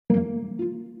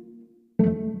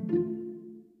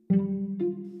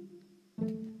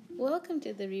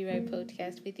to the Rewrite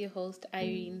Podcast with your host,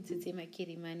 Irene Tsitsima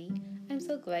Kirimani. I'm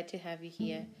so glad to have you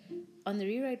here. On the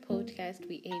Rewrite Podcast,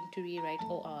 we aim to rewrite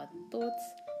all our thoughts,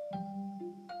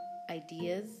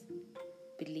 ideas,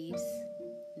 beliefs,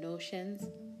 notions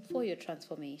for your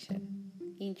transformation.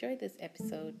 Enjoy this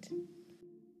episode.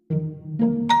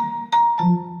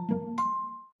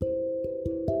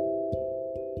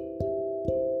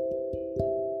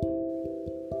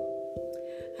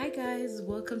 Hi guys,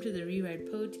 welcome to the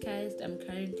Rewrite Podcast. I'm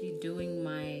currently doing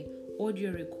my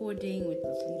audio recording with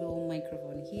this little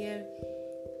microphone here.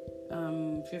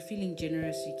 If you're feeling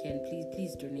generous, you can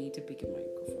please donate a bigger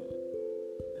microphone.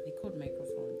 Are they called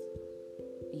microphones?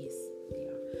 Yes, they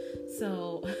are.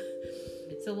 So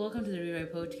welcome to the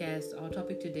Rewrite Podcast. Our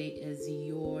topic today is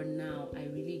your now. I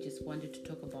really just wanted to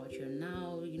talk about your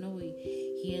now. You know, we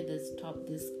hear this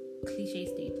cliche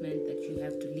statement that you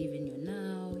have to live in your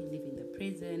now, live in the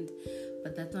present,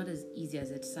 but that's not as easy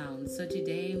as it sounds. So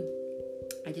today,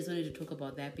 I just wanted to talk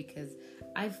about that because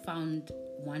I found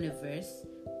one, a verse,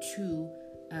 two,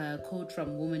 a quote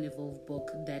from Woman Evolve book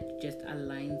that just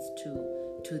aligns to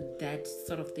that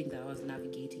sort of thing that I was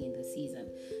navigating in the season.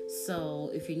 So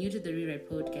if you're new to the Rewrite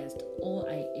Podcast, all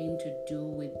I aim to do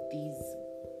with these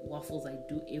waffles I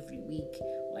do every week,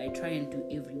 or I try and do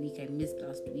every week, I missed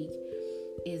last week,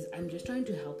 is I'm just trying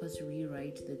to help us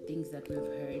rewrite the things that we've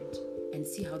heard and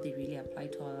see how they really apply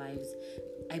to our lives.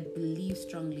 I believe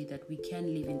strongly that we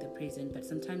can live in the present, but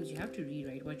sometimes you have to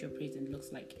rewrite what your present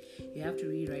looks like. You have to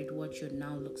rewrite what your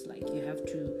now looks like. You have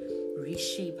to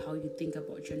reshape how you think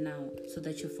about your now so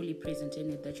that you're fully present in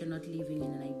it, that you're not living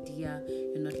in an idea,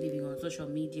 you're not living on social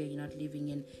media, you're not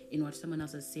living in what someone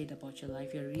else has said about your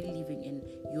life. You're really living in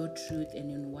your truth and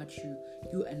in what you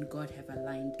and God have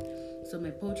aligned. So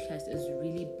my podcast is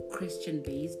really Christian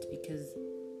based because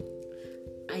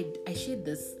I shared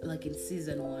this like in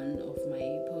season 1 of my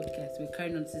podcast. We're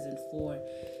currently on season 4,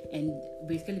 and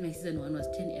basically my season 1 was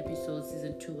 10 episodes,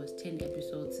 season 2 was 10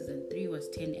 episodes, season 3 was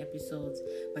 10 episodes,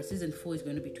 but season 4 is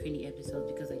going to be 20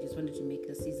 episodes because I just wanted to make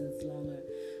the seasons longer.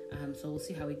 So we'll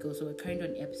see how it goes. So we're currently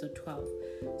on episode 12.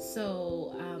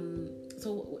 So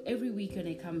every week when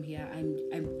I come here,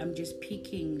 I'm just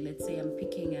picking. Let's say I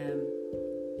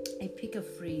pick a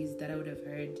phrase that I would have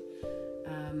heard.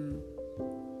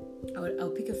 I'll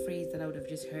pick a phrase that I would have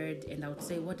just heard, and I would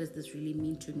say, what does this really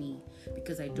mean to me?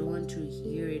 Because I don't want to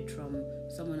hear it from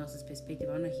someone else's perspective.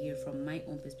 I want to hear from my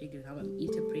own perspective, how I'm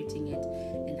interpreting it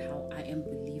and how I am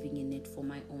believing in it for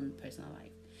my own personal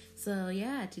life. So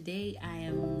yeah, today I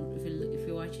am, if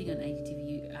you're watching on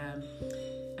IGTV,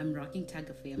 I'm rocking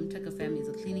Tugger Fam. Tugger Fam is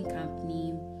a cleaning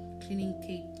company,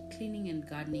 cleaning and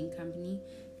gardening company.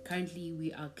 Currently,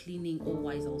 we are cleaning all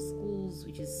Wisel schools,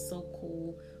 which is so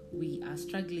cool. We are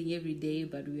struggling every day,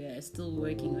 but we are still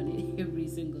working on it every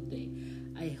single day.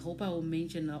 I hope I will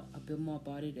mention a bit more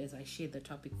about it as I share the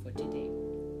topic for today.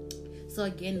 So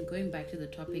again, going back to the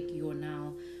topic, you're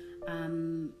now.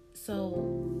 So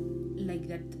like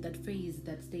that phrase,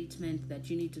 that statement that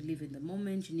you need to live in the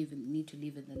moment, you need to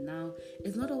live in the now,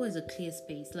 it's not always a clear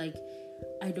space. Like,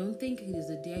 I don't think there's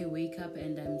a day I wake up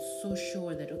and I'm so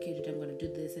sure that, okay, today I'm going to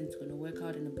do this and it's going to work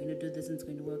out, and I'm going to do this and it's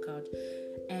going to work out.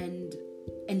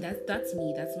 And that's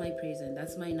me, that's my present,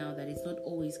 that's my now, that it's not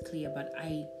always clear, but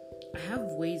I have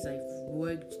ways I've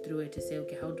worked through it to say,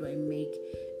 okay, how do I make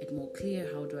it more clear?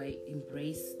 How do I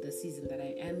embrace the season that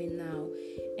I am in now,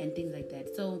 and things like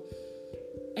that. So,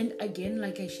 and again,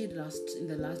 like I shared in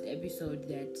the last episode,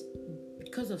 that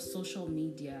because of social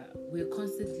media, we're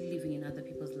constantly living in other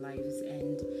people's lives,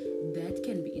 and that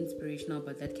can be inspirational,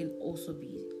 but that can also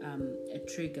be a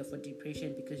trigger for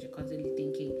depression, because you're constantly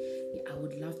thinking, yeah, I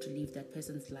would love to live that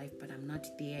person's life, but I'm not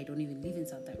there. I don't even live in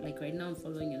South Africa. Like right now, I'm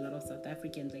following a lot of South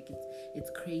Africans. Like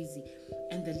it's crazy,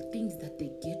 and the things that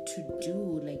they get to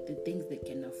do, like the things they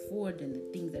can afford, and the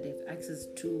things that they have access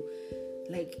to,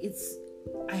 like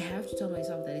I have to tell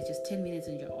myself that it's just 10 minutes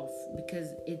and you're off,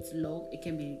 because it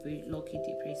can be very low-key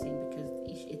depressing, because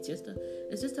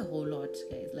it's just a whole lot,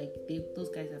 guys. Like those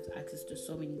guys have access to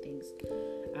so many things,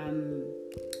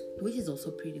 which is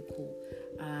also pretty cool.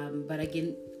 But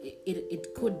again,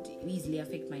 it could easily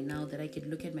affect my now, that I could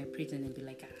look at my present and be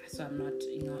like, so I'm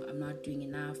not doing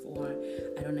enough, or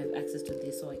I don't have access to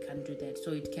this, so I can't do that.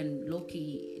 So it can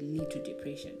low-key lead to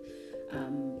depression.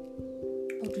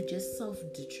 Or to just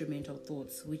self-detrimental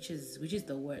thoughts, which is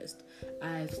the worst.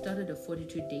 I've started a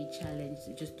 42-day challenge,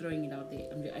 just throwing it out there.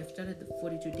 I've started the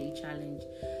 42-day challenge.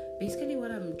 Basically,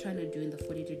 what I'm trying to do in the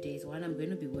 42 days, one, I'm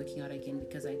going to be working out again,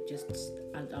 because I just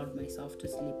allowed myself to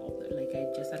sleep off. Like, I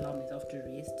just allowed myself to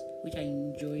rest, which I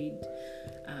enjoyed.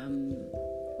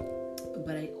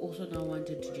 But I also now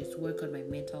wanted to just work on my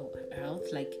mental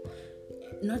health. Like,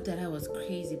 not that I was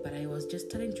crazy, but I was just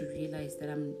starting to realize that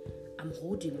I'm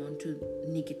holding on to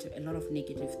a lot of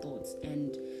negative thoughts,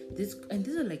 and these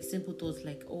are like simple thoughts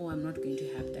like, oh, I'm not going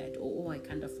to have that, or oh, I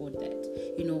can't afford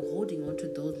that, holding on to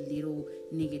those little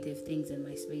negative things in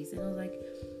my space. And I was like,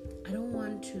 I don't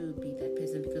want to be that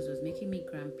person, because it was making me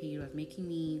grumpy, it was making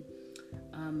me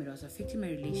it was affecting my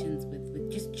relations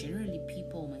with just generally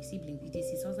people, my siblings,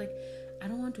 etc. So I was like, I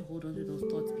don't want to hold on to those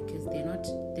thoughts, because they're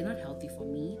not healthy for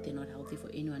me. They're not healthy for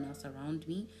anyone else around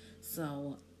me.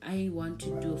 So I want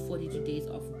to do 42 days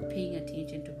of paying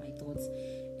attention to my thoughts.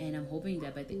 And I'm hoping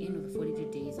that by the end of the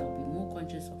 42 days, I'll be more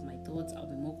conscious of my thoughts. I'll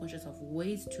be more conscious of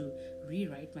ways to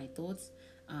rewrite my thoughts.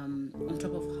 On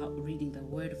top of reading the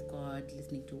Word of God,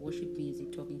 listening to worship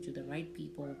music, talking to the right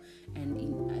people,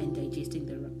 and digesting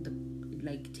the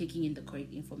like taking in the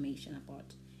correct information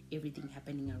about everything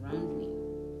happening around me.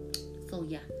 So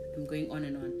yeah, I'm going on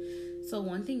and on. So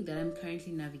one thing that I'm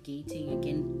currently navigating,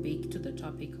 again, back to the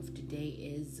topic of today,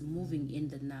 is moving in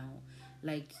the now.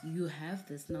 Like, you have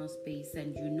this now space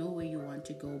and you know where you want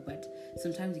to go, but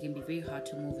sometimes it can be very hard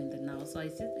to move in the now. So I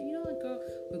said, you know what, girl,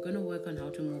 we're going to work on how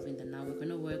to move in the now. We're going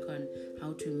to work on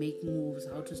how to make moves,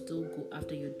 how to still go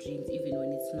after your dreams, even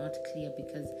when it's not clear.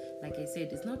 Because, like I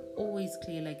said, it's not always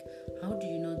clear. Like, how do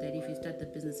you know that if you start the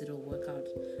business, it'll work out?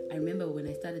 I remember when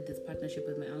I started this partnership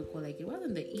with my uncle, like, it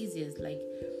wasn't the easiest. Like,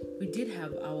 we did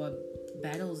have our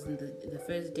battles in the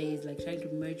first days, like trying to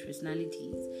merge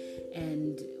personalities,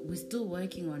 and we're still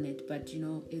working on it. But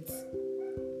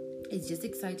it's just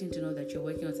exciting to know that you're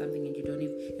working on something and you're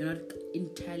not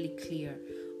entirely clear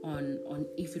on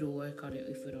if it'll work out or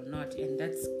if it'll not. And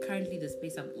that's currently the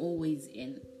space I'm always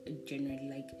in, generally.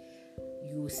 Like,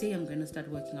 you say I'm going to start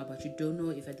working out, but you don't know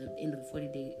if at the end of the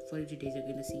 42 days you're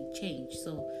going to see change.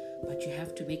 So, but you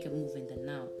have to make a move in the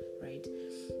now, right?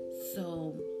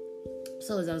 So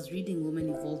as I was reading Woman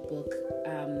Evolve book,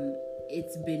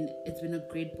 it's been a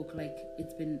great book. Like,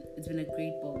 it's been a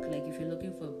great book. Like, if you're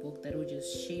looking for a book that will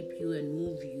just shape you and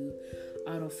move you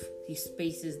out of these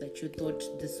spaces that you thought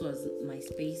this was my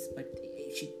space, but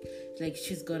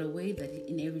she's got a way that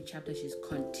in every chapter she's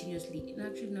continuously,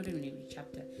 actually not even every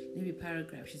chapter, in every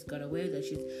paragraph, she's got a way that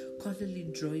she's constantly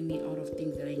drawing me out of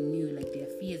things that I knew, like there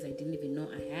are fears I didn't even know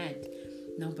I had.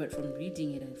 Now, but from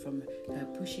reading it and from her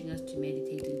pushing us to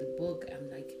meditate in the book,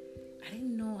 I'm like, I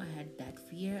didn't know I had that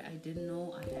fear. I didn't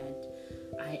know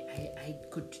I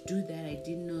could do that. I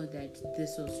didn't know that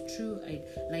this was true.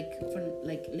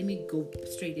 Let me go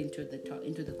straight into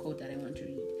the quote that I want to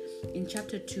read. In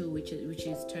chapter 2, which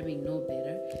is terming Know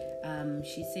Better,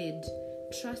 she said,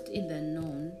 "Trust in the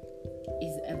unknown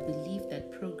is a belief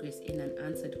that progress and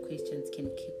unanswered questions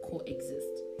can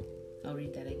coexist." I'll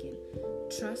read that again.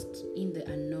 Trust in the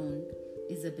unknown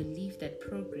is a belief that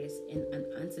progress and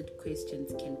unanswered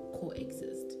questions can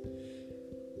coexist.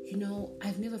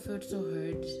 I've never felt so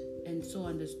heard and so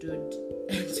understood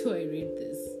until I read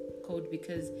this quote,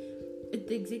 because it's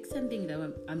the exact same thing that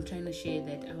I'm trying to share,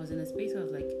 that I was in a space where I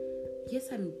was like, yes,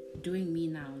 I'm doing me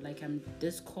now. Like, I'm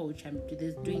this coach, I'm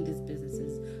doing these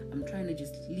businesses, I'm trying to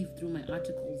just live through my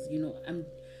articles,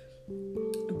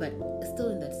 but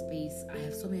still in that space, I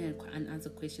have so many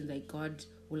unanswered questions, like, God,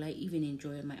 will I even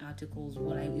enjoy my articles?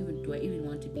 Do I even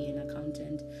want to be an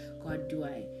accountant? God,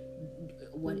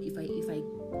 what if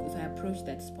I approach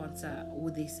that sponsor,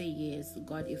 would they say yes?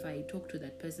 God, if I talk to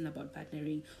that person about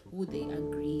partnering, would they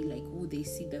agree? Like, would they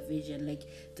see the vision? Like,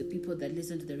 the people that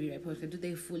listen to the Rewrite podcast, do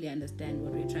they fully understand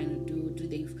what we're trying to do?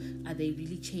 Are they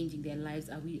really changing their lives?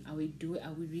 Are we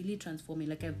really transforming?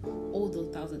 Like, I have all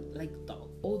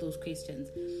those questions,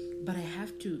 but I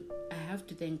have to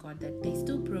thank God that they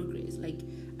still progress. Like,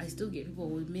 I still get people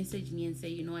who will message me and say,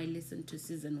 I listened to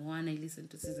season 1, I listened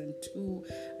to season 2,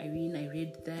 Irene, I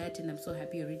read that, and I'm so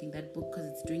happy you're reading that book because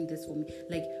it's doing this for me.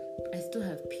 Like, I still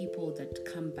have people that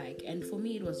come back, and for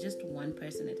me, it was just one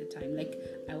person at a time. Like,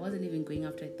 I wasn't even going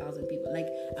after 1,000 people. Like,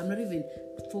 I'm not even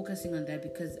focusing on that,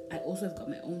 because I also have got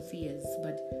my own fears.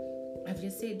 But I've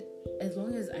just said, as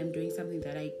long as I'm doing something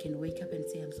that I can wake up and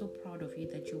say, I'm so proud of you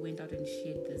that you went out and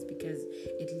shared this because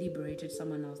it liberated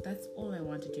someone else. That's all I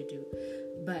wanted to do.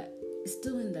 But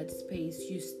still in that space,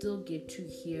 you still get to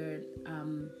hear,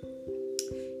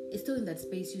 it's still in that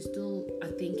space, you still are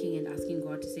thinking and asking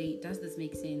God to say, does this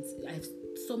make sense? I have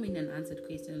so many unanswered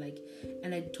questions,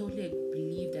 and I totally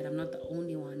believe that I'm not the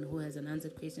only one who has an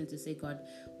unanswered question to say, God,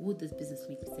 would this business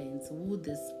make sense? Would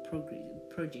this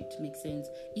project make sense?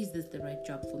 Is this the right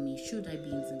job for me? Should I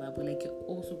be in Zimbabwe? Like,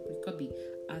 we could be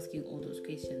asking all those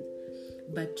questions.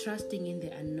 But trusting in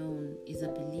the unknown is a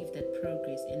belief that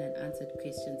progress and unanswered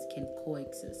questions can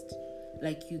coexist.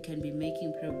 Like, you can be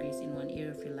making progress in one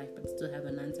area of your life but still have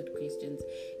unanswered questions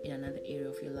in another area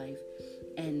of your life.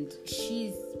 And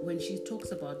when she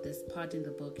talks about this part in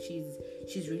the book,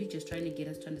 she's really just trying to get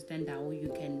us to understand how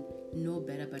you can know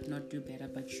better but not do better,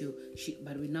 but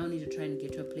we now need to try and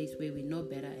get to a place where we know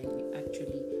better and we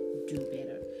actually do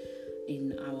better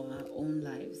in our own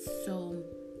lives.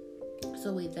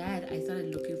 So with that, I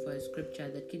started looking for a scripture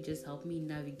that could just help me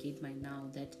navigate my now,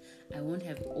 that I won't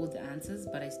have all the answers,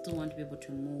 but I still want to be able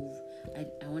to move.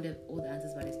 I won't have all the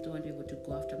answers, but I still want to be able to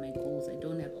go after my goals. I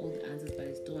don't have all the answers, but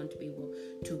I still want to be able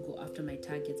to go after my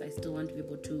targets. I still want to be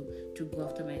able to go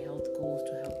after my health goals,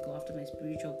 to help go after my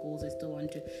spiritual goals. I still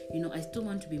want to, I still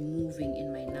want to be moving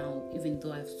in my now, even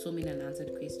though I have so many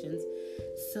unanswered questions.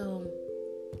 So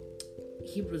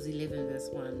Hebrews 11 verse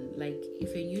 1. Like,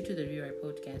 if you're new to the Rewrite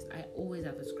podcast, I always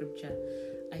have a scripture.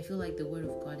 I feel like the word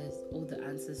of God has all the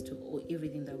answers to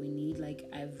everything that we need. Like,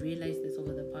 I've realized this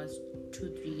over the past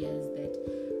 2-3 years,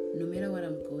 that no matter what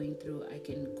I'm going through, I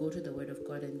can go to the word of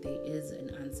God and there is an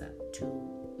answer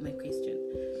to my question.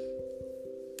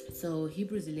 So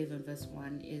Hebrews 11 verse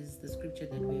 1 is the scripture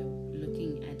that we're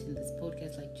looking at in this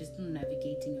podcast, like just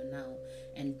navigating your now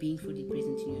and being fully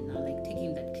present in your now, like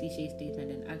taking that cliche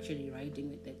statement and actually riding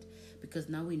with it, because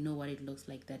now we know what it looks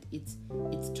like, that it's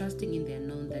trusting in the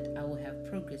unknown, that I will have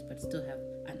progress but still have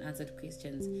unanswered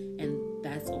questions, and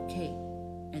that's okay.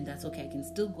 I can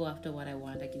still go after what I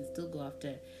want. I can still go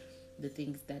after the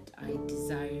things that I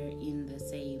desire in the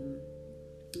same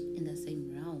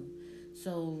realm.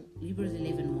 So Hebrews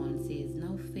 11:1 says,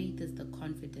 now faith is the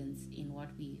confidence in what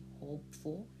we hope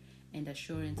for and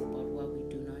assurance about what we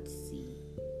do not see.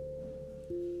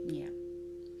 Yeah.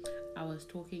 I was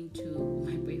talking to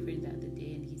my boyfriend the other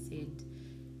day, and he said,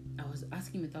 I was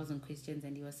asking him 1,000 questions,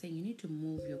 and he was saying you need to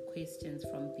move your questions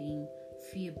from being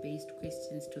fear-based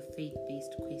questions to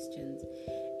faith-based questions.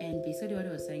 And basically what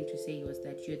I was trying to say was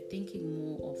that you're thinking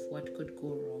more of what could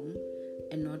go wrong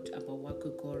and not about what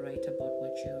could go right, about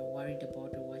what you're worried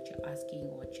about or what you're asking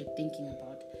or what you're thinking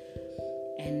about.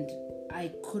 And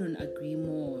I couldn't agree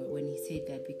more when he said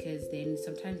that, because then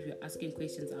sometimes we're asking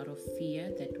questions out of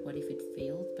fear, that what if it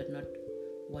fails, but not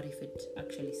what if it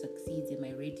actually succeeds? Am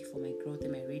I ready for my growth?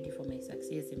 Am I ready for my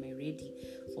success? Am I ready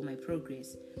for my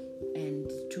progress? And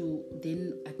to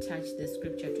then attach the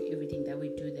scripture to everything that we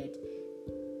do, that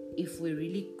if we're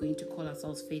really going to call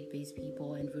ourselves faith-based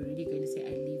people, and we're really going to say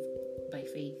I live by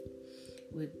faith,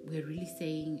 we're really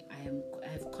saying I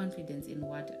have confidence in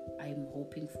what I'm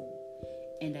hoping for,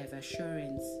 and I have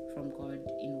assurance from God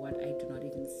in what I do not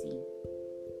even see.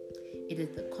 It is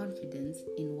the confidence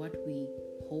in what we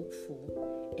hope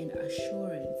for and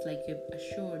assurance, like you're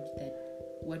assured that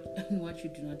what you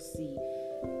do not see.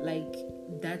 Like,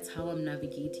 that's how I'm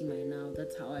navigating my now.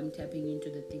 That's how I'm tapping into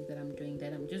the things that I'm doing,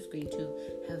 that I'm just going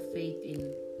to have faith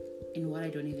in what I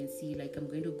don't even see. Like, I'm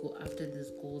going to go after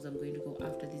these goals, I'm going to go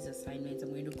after these assignments,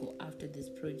 I'm going to go after these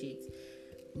projects,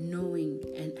 knowing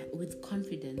and with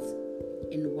confidence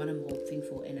in what I'm hoping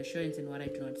for and assurance in what I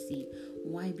do not see.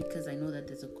 Why? Because I know that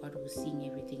there's a God who's seeing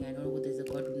everything. I know there's a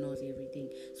God who knows everything.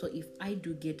 So if I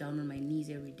do get down on my knees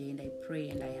every day and I pray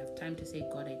and I have time to say,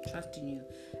 God, I trust in you,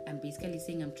 I'm basically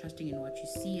saying I'm trusting in what you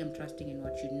see, I'm trusting in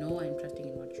what you know, I'm trusting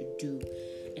in what you do,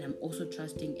 and I'm also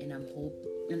trusting and I'm hope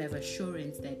and I have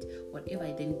assurance that whatever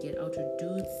I then get out to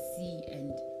do, see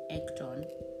and act on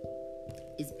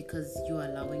is because you're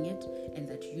allowing it, and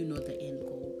that you know the end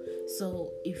goal.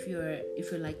 So if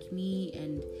you're like me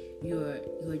and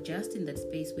you're just in that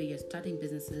space where you're starting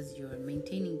businesses, you're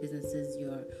maintaining businesses,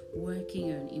 you're working,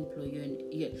 you're an employee, and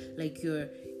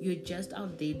you're just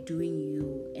out there doing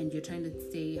you, and you're trying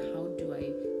to say, how do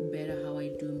I better how I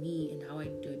do me, and how I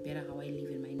do it better how I live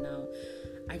in my now.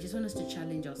 I just want us to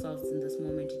challenge ourselves in this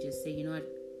moment to just say, you know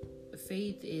what,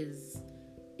 faith is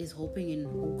hoping in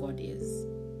who God is.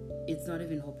 It's not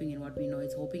even hoping in what we know.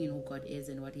 It's hoping in who God is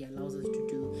and what He allows us to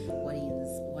do,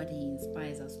 what He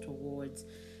inspires us towards.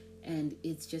 And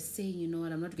it's just saying, you know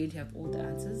what, I'm not going to have all the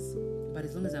answers, but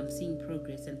as long as I'm seeing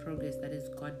progress, and progress that is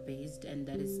God-based and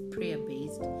that is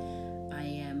prayer-based,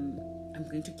 I'm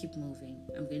going to keep moving.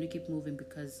 I'm going to keep moving,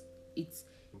 because it's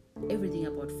everything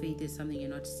about faith is something you're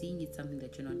not seeing, it's something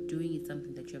that you're not doing, it's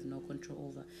something that you have no control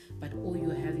over. But all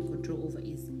you're having control over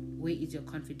is where is your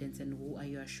confidence and who are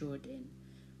you assured in.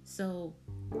 So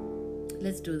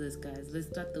let's do this, guys. Let's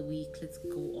start the week. Let's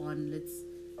go on.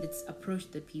 Let's approach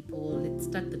the people. Let's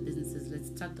start the businesses. Let's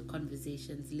start the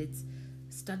conversations. Let's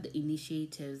start the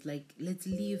initiatives. Like, let's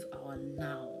live our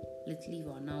now. Let's live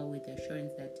our now with the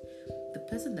assurance that the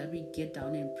person that we get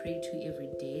down and pray to every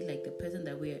day, like the person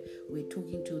that we're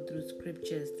talking to through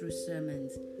scriptures, through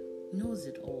sermons, knows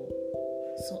it all.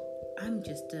 So I'm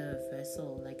just a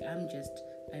vessel. Like, I'm just,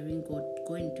 Irene,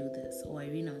 go and do this. Or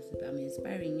Irene, I'm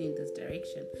inspiring you in this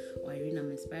direction. Or Irene, I'm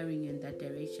inspiring you in that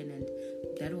direction. And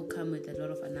that will come with a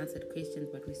lot of unanswered questions,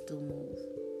 but we still move.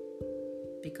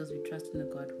 Because we trust in a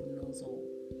God who knows all.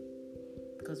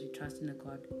 Because we trust in a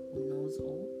God who knows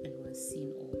all and who has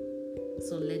seen all.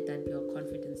 So let that be our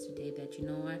confidence today, that you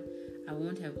know what, I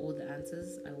won't have all the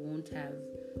answers, I won't have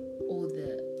all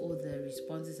the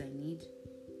responses I need,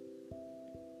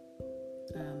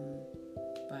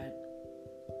 but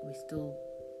we still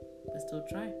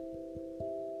try.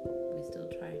 We still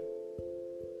try.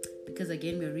 Because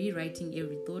again, we're rewriting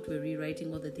every thought, we're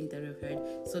rewriting all the things that we've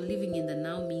heard. So living in the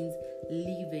now means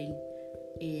living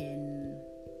in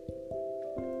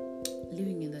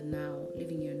the now.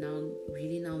 Living your now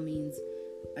really now means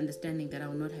understanding that I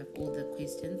will not have all the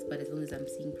questions, but as long as I'm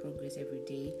seeing progress every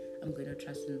day, I'm going to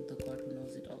trust in the God who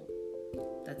knows it all.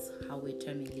 That's how we're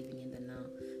terming living in the now.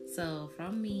 So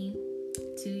from me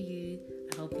to you,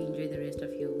 I hope you enjoy the rest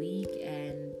of your week,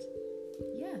 and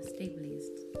yeah, stay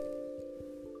blessed.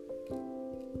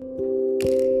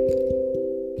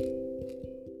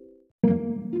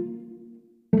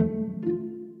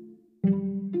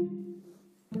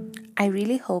 I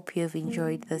really hope you have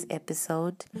enjoyed this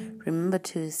episode. Remember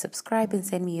to subscribe and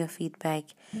send me your feedback,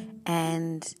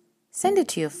 and send it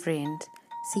to your friend.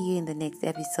 See you in the next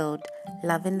episode.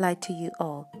 Love and light to you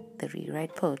all. The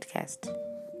Rewrite Podcast.